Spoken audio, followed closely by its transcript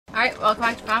Alright, welcome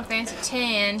back to Final Fantasy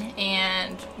X,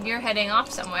 and you're heading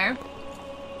off somewhere.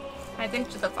 I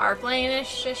think to the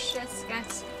Farplane-ish,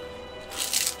 guess.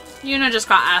 Yuna just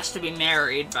got asked to be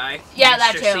married by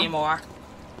that Mr. too. Seymour.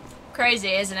 Crazy,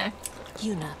 isn't it?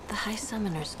 Yuna, the High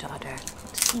Summoner's daughter.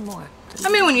 Seymour.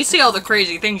 I mean, when you see all the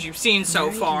crazy things you've seen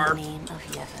so far.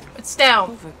 But still,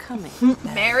 Overcoming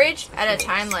marriage at a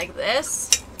time like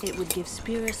this? It would give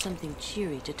Spira something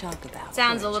cheery to talk about.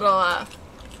 Sounds a little,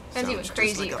 sounds even just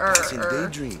crazy, like a passing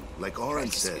daydream, like Oren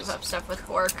just says. scoop up stuff with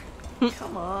work.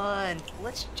 Come on,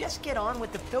 let's just get on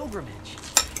with the pilgrimage.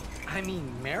 I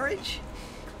mean, marriage?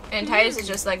 And Titus is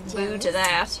just like boo to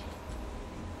that.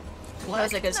 What?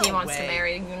 Mostly because he wants to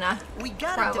marry Yuna. We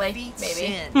gotta Probably, defeat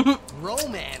maybe. sin.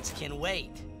 Romance can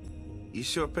wait. You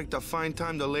sure picked a fine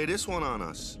time to lay this one on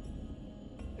us.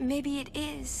 Maybe it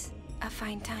is a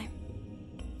fine time.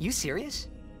 You serious?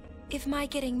 If my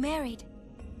getting married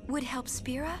would help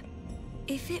Spira,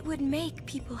 if it would make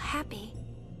people happy,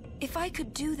 if I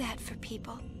could do that for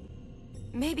people,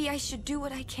 maybe I should do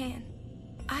what I can.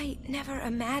 I never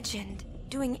imagined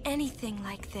doing anything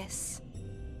like this,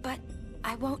 but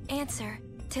I won't answer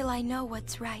till I know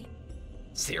what's right.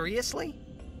 Seriously?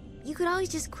 You could always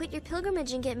just quit your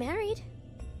pilgrimage and get married.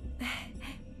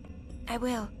 I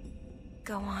will.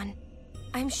 Go on.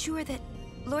 I'm sure that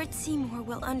Lord Seymour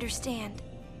will understand.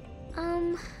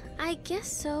 I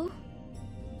guess so.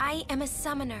 I am a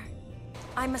summoner.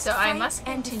 I must So fight I must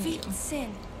and continue. defeat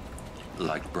sin.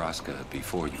 Like Braska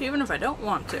before you. Even if I don't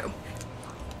want to.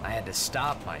 I had to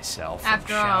stop myself After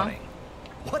from all. shouting.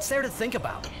 What's there to think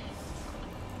about?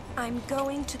 I'm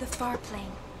going to the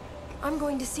Farplane. I'm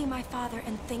going to see my father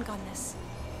and think on this.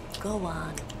 Go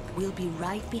on. We'll be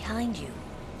right behind you.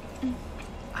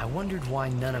 I wondered why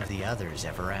none of the others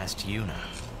ever asked Yuna.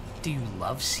 Do you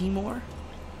love Seymour?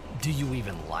 Do you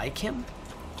even like him?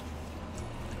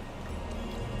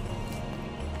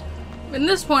 At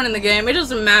this point in the game, it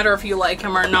doesn't matter if you like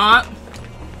him or not.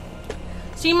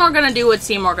 Seymour gonna do what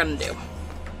Seymour gonna do.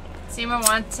 Seymour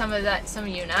wants some of that, some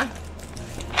Yuna.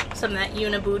 Some of that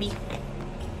Yuna booty.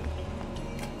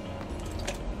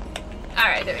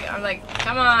 Alright, there we go. I'm like,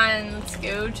 come on, let's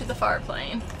go to the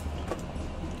Farplane.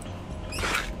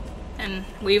 And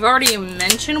we've already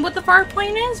mentioned what the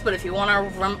Farplane is, but if you want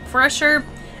a refresher,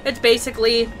 it's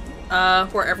basically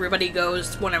where everybody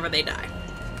goes whenever they die.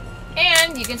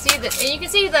 And you can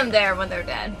see them there when they're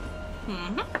dead.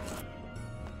 Mm-hmm.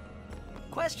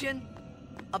 Question.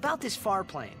 About this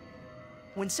Farplane.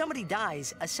 When somebody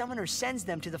dies, a summoner sends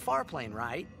them to the Farplane,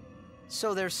 right?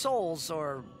 So their souls,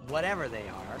 or whatever they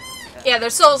are... Yeah, their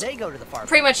souls they go to the Farplane,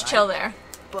 pretty much right? chill there.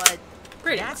 But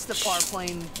Pretty that's the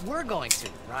Farplane we're going to,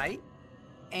 right?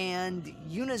 And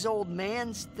Yuna's old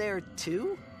man's there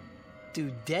too?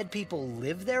 Do dead people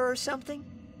live there or something?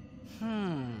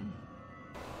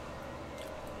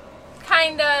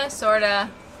 Kinda, sorta.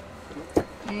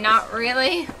 Not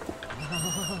really.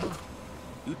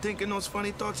 You thinking those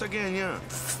funny thoughts again, yeah?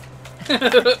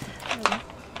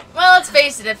 Well, let's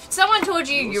face it, if someone told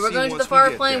you We'll you were see going to the once we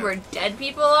get Farplane there. where dead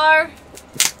people are,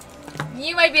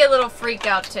 you might be a little freaked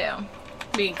out too.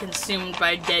 Being consumed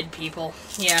by dead people.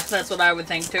 Yeah, that's what I would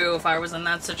think too if I was in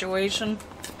that situation.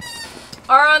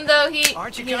 Aron, though,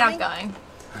 Aren't you he's not coming? going.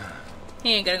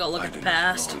 He ain't gonna go look I at the do not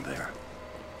past. belong there.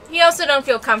 He also don't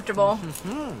feel comfortable.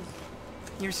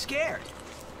 You're scared.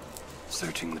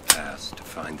 Searching the past to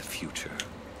find the future.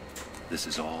 This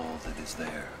is all that is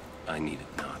there. I need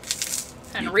it not.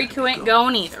 And You Riku better ain't go.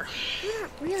 going either. You're not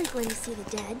really going to see the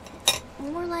dead.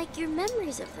 More like your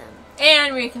memories of them.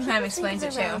 And Riku kind of People explains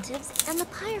it think of too. their relatives, and the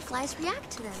fireflies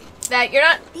react to them. That you're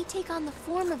not, They take on the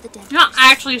form of the dead. You're not person.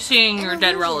 actually seeing your An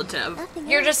dead illusion, relative. nothing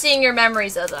you're else. just seeing your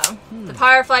memories of them. The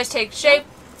fireflies take shape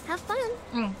Have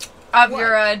fun. of What?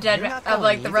 your dead, You're not of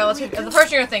like going the either, relative, of Riku? the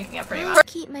person you're thinking of pretty much. I'll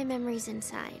keep my memories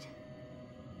inside.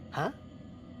 Huh?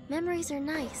 Memories are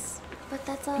nice, but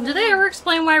that's all. Did I they have. ever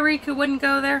explain why Riku wouldn't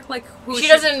go there? Like, who She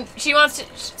doesn't, she wants to,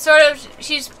 sort of,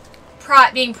 she's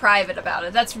being private about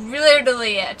it. That's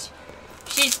literally it.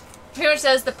 She pretty much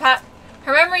says her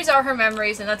memories are her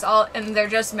memories, and that's all, and they're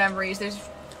just memories.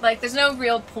 There's no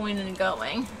real point in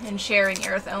going and sharing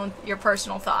your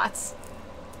personal thoughts.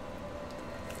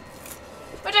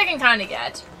 Which I can kind of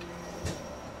get.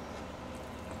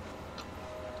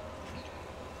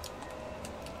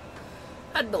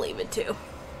 I'd believe it too.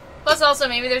 Plus also,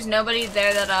 maybe there's nobody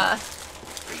there that,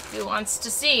 Riku wants to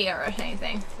see or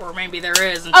anything. Or maybe there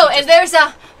is. Oh, and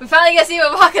we finally get to see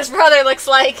what Waka's brother looks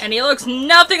like. And he looks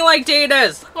nothing like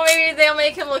Data's. Well, maybe they'll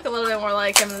make him look a little bit more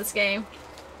like him in this game.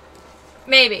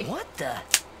 Maybe. What the?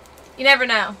 You never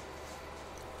know.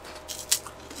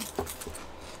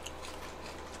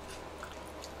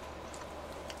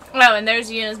 Oh, and there's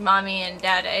Yuna's mommy and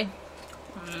daddy.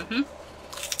 Mm-hmm.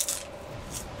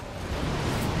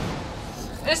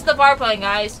 This is the Farplane,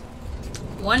 guys.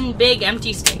 One big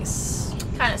empty space.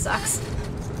 Kind of sucks.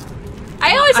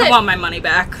 I want my money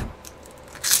back.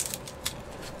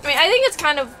 I mean, I think it's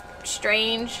kind of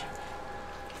strange.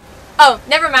 Oh,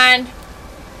 never mind.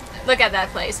 Look at that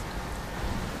place.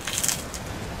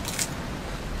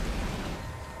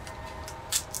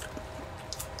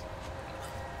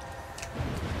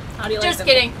 How do you Just like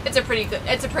kidding. It's a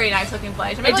pretty nice looking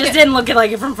place. I mean, It just didn't look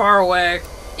like it from far away.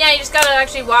 Yeah, you just gotta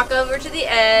actually walk over to the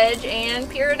edge and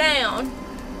peer down.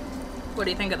 What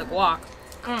do you think of the guac?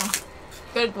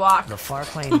 Good guac. The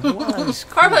Farplane was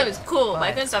cool, Farplane was cool, but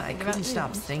I couldn't stop I thinking couldn't about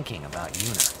stop thinking about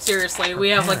Yuna. Seriously, we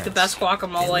have like the best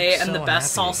guacamole and the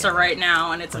best salsa right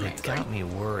now, and it's But it amazing. got me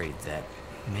worried that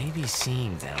maybe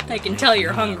seeing them I would can make tell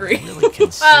you're Yuna hungry. Really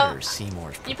consider Well,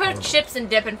 Seymour's You proposal. put chips and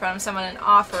dip in front of someone and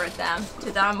offer it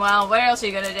to them. Well, what else are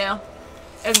you gonna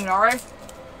do? Ignore it?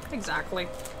 Exactly.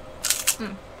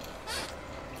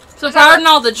 So pardon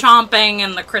all the chomping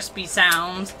and the crispy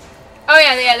sounds. Oh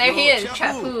yeah, there he is,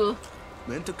 Chapu. Chapu.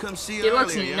 Meant to come see you He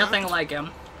looks earlier, yeah? nothing like him.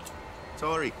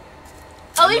 Sorry.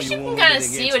 At I least know you you can won't kind hold of it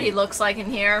see against what he me. looks like in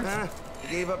here. I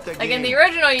gave up that Like game. in the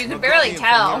original, you No could barely got me from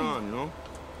tell. here on, you know?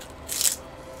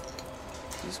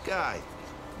 This guy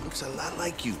looks a lot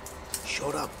like you.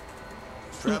 Showed up.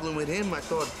 Traveling with him, I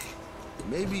thought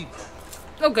maybe.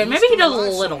 Okay, he's maybe he still does a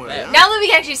alive little somewhere, bit. yeah? Now that we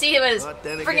can actually see what his But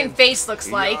then freaking again, face looks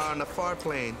here you like. are on the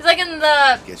Farplane. It's like in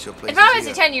the Guess your in place Final is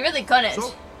Fantasy here. X, you really couldn't.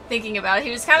 So, Thinking about it,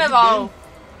 he was kind where of you all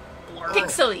been?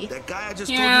 pixely. That guy I just told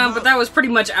you Yeah, about? but that was pretty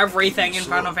much everything in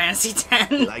Sure. Final Fantasy He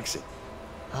X. likes it.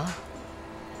 Huh?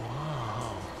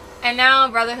 Whoa. And now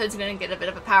Brotherhood's gonna get a bit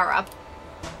of a power up.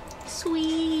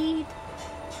 Sweet.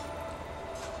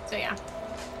 So yeah.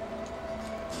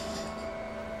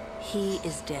 He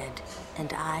is dead,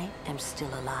 and I am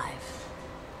still alive.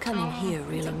 Coming here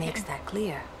really okay. makes that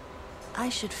clear. I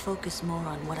should focus more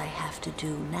on what I have to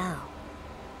do now.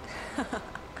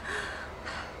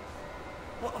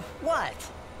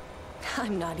 What?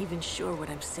 I'm not even sure what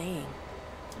I'm saying.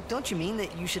 Don't you mean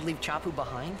that you should leave Chapu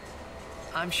behind?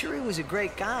 I'm sure he was a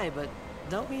great guy, but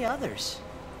there'll be others.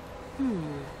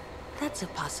 That's a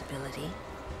possibility.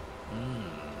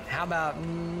 How about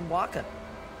Waka?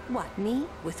 What, me?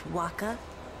 With Waka?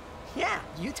 Yeah,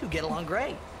 you two get along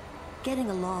great. Getting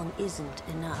along isn't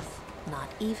enough. Not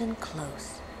even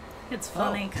close. It's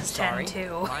funny because sorry.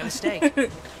 10-2. My mistake.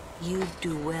 You'd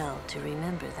do well to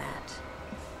remember that.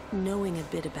 Knowing a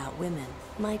bit about women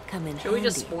might come in Should we handy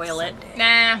just spoil it? someday.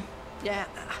 Nah. Yeah,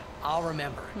 I'll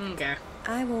remember. Okay.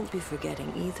 I won't be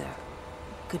forgetting either.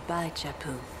 Goodbye,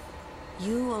 Chapu.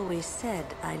 You always said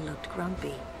I looked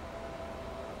grumpy.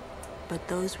 But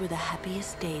those were the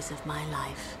happiest days of my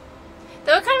life.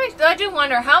 Though it kind of makes, I do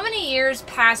wonder how many years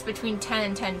passed between 10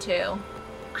 and 10-2.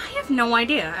 I have no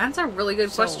idea. That's a really good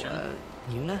question.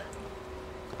 Yuna?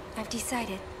 I've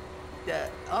decided.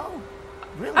 Oh,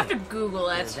 really? I have to Google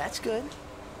it. That's good.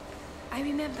 I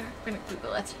remember I'm gonna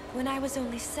Google it. when I was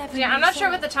only 7 Yeah, I'm years not sure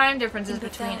old, what the time difference is we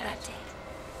between fell it. that day.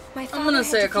 My I'm father gonna had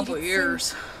say a defeated couple sin,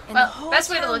 years. and Well, the whole best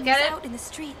way to town look at was it out in the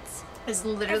streets. Is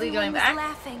literally Everyone going was back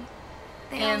laughing.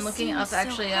 They and all looking seemed up so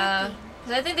actually, happy.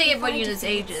 because I think they give what If I Yuna's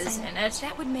defeated ages sin, in it.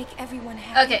 That would make everyone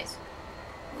happy. Okay,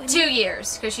 When 2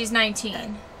 years, because she's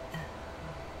 19.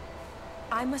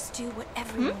 I must do what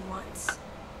everyone wants,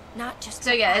 not just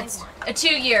So what yeah, I it's want. 2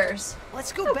 years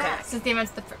Let's go back. since the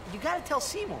events of the You gotta tell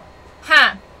Seymour.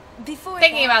 Huh. Before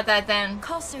Thinking that, about that then.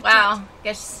 call Sir Wow.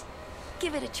 Guess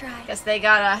Give it a try. they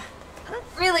gotta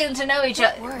really to know each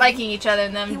Don't other, worry. liking each other in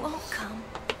He them won't come.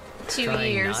 2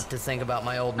 Trying years. not to think about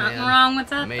my old Nothing man. wrong with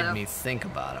that, Made though. me think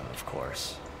about him, of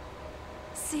course.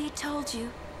 See, told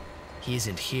you. He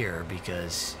isn't here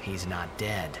because he's not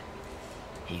dead.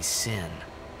 He's sin.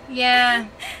 Yeah.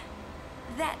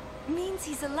 That means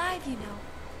he's alive, you know.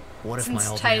 What if Since my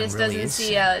old Titus man really doesn't is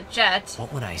see sin? Jet.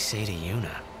 What would I say to Yuna?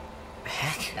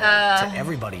 Heck, to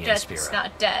everybody in Jet's Spira.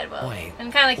 not dead. Well, Wait,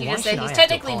 and kind of like you why just said, should I he's have to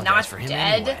technically apologize not for him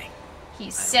dead. anyway?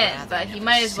 He's I'd sin, rather but he never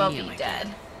might as well see be him dead.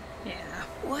 again. Yeah.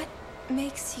 What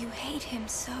makes you hate him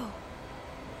so?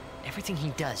 Everything he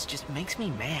does just makes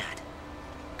me mad.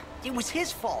 It was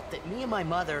his fault that me and my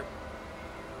mother...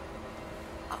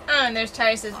 Oh, and there's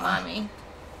Titus's mommy.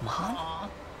 Mom? Aw.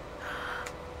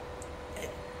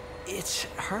 It's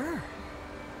her.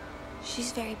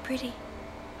 She's very pretty.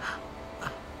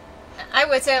 I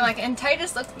would say, like, and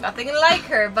Titus looks nothing like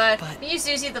her, but But- you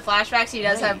do see the flashbacks, he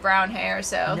does have Wait. brown hair,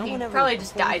 so No he one ever probably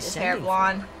just reported dyed his hair sending for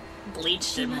blonde.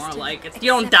 Bleached He it must more have like it. You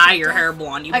don't accepted dye your death. hair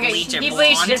blonde, you Okay, bleach it he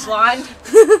blonde. bleached it blonde.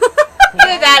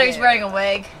 Either that or he's wearing a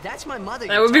wig. That's my mother.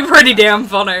 That would be pretty damn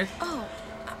funny. Oh,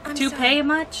 To sorry. pay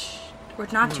much or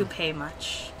not to pay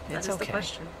much? That It's is the okay.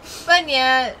 question. But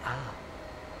yeah,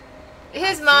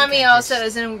 his mommy I also just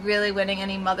isn't really winning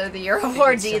any Mother of the Year figured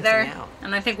awards something either. out.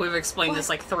 And I think we've explained this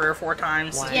like 3 or 4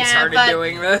 times since we Yeah, started but-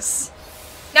 doing this.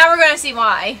 Now we're gonna see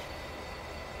why.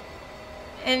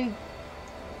 And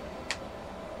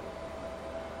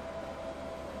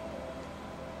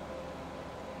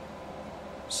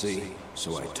See?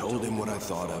 So I told him what I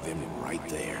thought of him right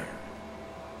there.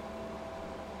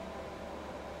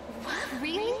 What?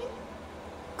 Really?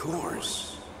 Of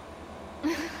course.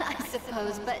 I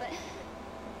suppose, but...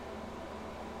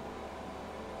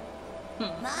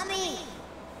 Mommy!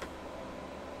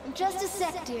 Just a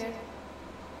sec, dear.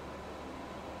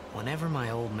 Whenever my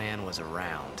old man was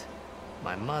around,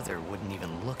 my mother wouldn't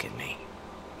even look at me.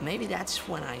 Maybe that's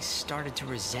when I started to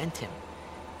resent him,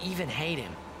 even hate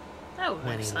him. That would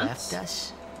When make he sense. left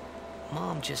us,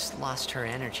 Mom just lost her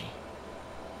energy.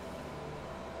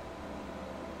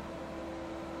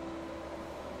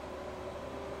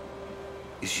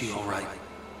 Is she all right?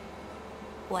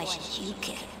 Why should you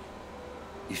care?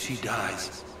 If she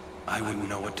dies, I wouldn't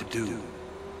know what to do.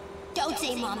 Don't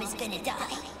say Mom is gonna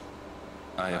die.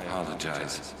 I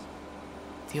apologize.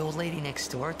 The old lady next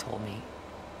door told me,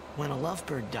 when a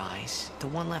lovebird dies, the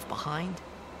one left behind,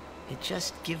 it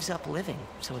just gives up living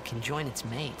so it can join its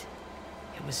mate.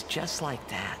 It was just like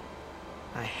that.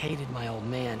 I hated my old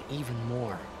man even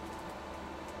more.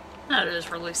 That is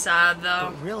really sad,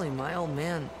 though. But really, my old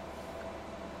man,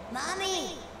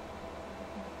 Mommy!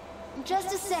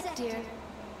 Just a sec, dear.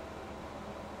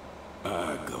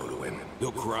 Go to him.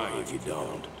 He'll cry if you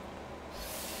don't.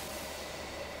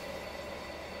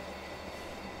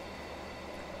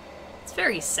 It's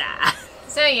very sad.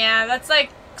 so yeah, that's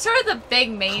like sort of the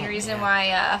big main Oh, reason man.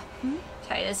 why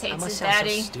Titus I hates must his sound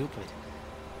daddy. so stupid.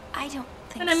 I don't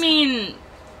think And I so. mean,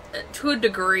 to a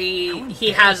degree, How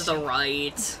he has the embarrassing.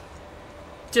 right.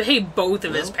 To hate both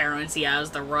of his Well, parents, he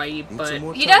has the right, Need but... some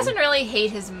more He time. doesn't really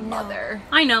hate his mother.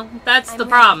 I know, that's I'm the ready.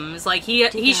 problem. Is like, he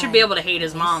Did should be I able to hate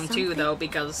his miss mom, too, something? though,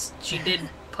 because she did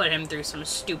put him through some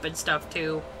stupid stuff,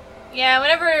 too. Yeah,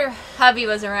 whenever hubby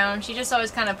was around, she just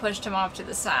always kind of pushed him off to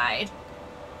the side.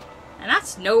 And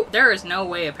there is no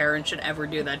way a parent should ever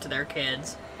do that to their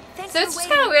kids. Thanks So for it's just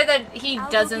waiting. kind of weird that he I'll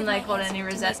go doesn't give my like hold answer any to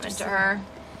Mr. resentment to Sim. her.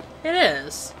 It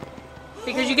is.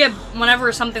 Because you get,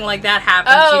 whenever something like that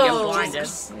happens, you get Oh, blinded.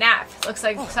 snap. Looks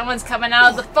like someone's coming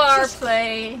out of the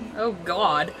Farplane. Oh,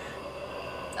 God.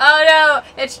 Oh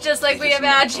no, it's just like It we is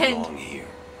not imagined. belong here.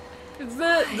 It's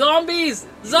the zombies!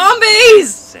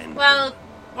 Zombies! Send Well,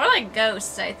 more like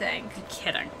ghosts, I think. I'm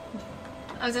kidding.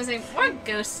 I was gonna say, what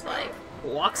ghosts like?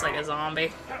 Walks like a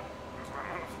zombie.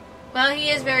 Well,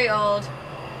 he is very old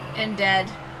and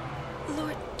dead.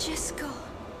 Lord Jiskel.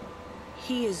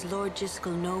 He is Lord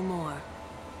Jiskel no more.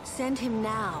 Send him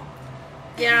now.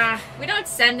 Yeah, we don't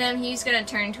send him. He's gonna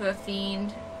turn into a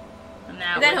fiend, And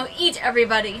that, and then would, he'll eat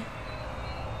everybody.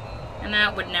 and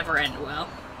that would never end well.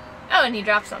 Oh, and he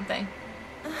dropped something.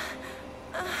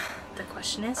 The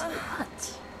question is,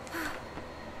 what?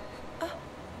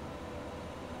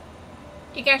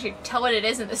 You can actually tell what it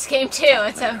is in this game too.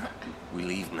 It's a We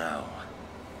leave now.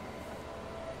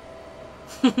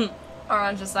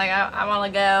 Oran's just like, I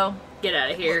want to go. Get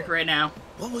out of here right now.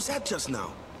 What was that just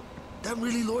now? That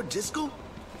really Lord Jiskel?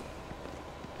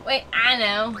 Wait, I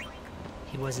know.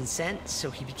 He wasn't sent, so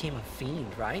he became a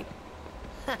fiend, right?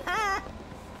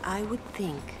 I would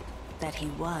think that he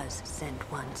was sent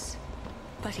once,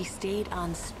 but he stayed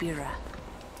on Spira.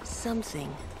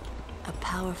 Something, a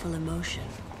powerful emotion,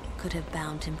 could have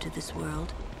bound him to this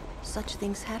world. Such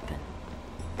things happen.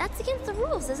 That's against the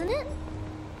rules, isn't it?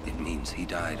 It means he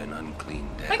died an unclean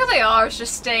Look death. how they all are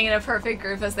just staying in a perfect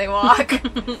group as they walk.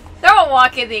 They're all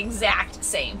walking the exact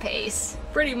same pace.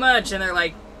 Pretty much, and they're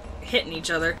like hitting each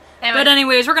other. Anyway. But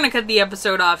anyways, we're gonna cut the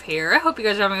episode off here. I hope you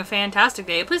guys are having a fantastic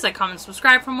day. Please like, comment,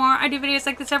 subscribe for more. I do videos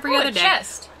like this every Ooh, other a day.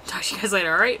 chest. Talk to you guys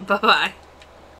later, alright? Bye-bye.